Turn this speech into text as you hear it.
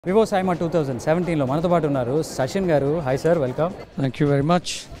Vivo Siima 2017 లో మనతో పాటు ఉన్నారు సచిన్ గారు. Hi sir, welcome. Thank you very much.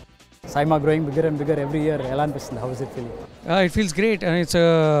 Siima growing bigger and bigger every year. ఎలా అనిపిస్తుంది? How is it feeling? It feels great, and it's a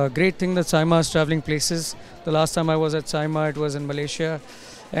great thing that Siima is traveling places. The last time I was at Siima, it was in Malaysia,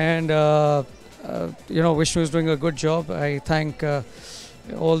 and Vishnu is doing a good job. I thank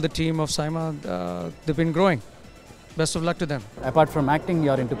all the team of Siima. They've been growing. Best of luck to them. Apart from acting,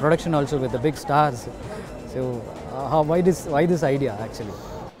 you are into production also with the big stars. So why this idea actually?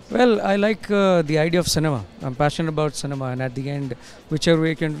 Well, I like the idea of cinema. I'm passionate about cinema, and at the end, whichever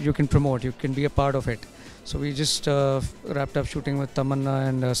way you can promote, you can be a part of it. So we just wrapped up shooting with Tamanna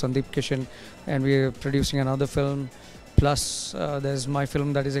and Sandeep Kishan, and we're producing another film. Plus, there's my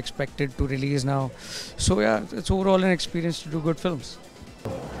film that is expected to release now. So yeah, it's overall an experience to do good films.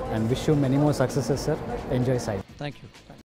 And wish you many more successes, sir. Enjoy Siima. Thank you.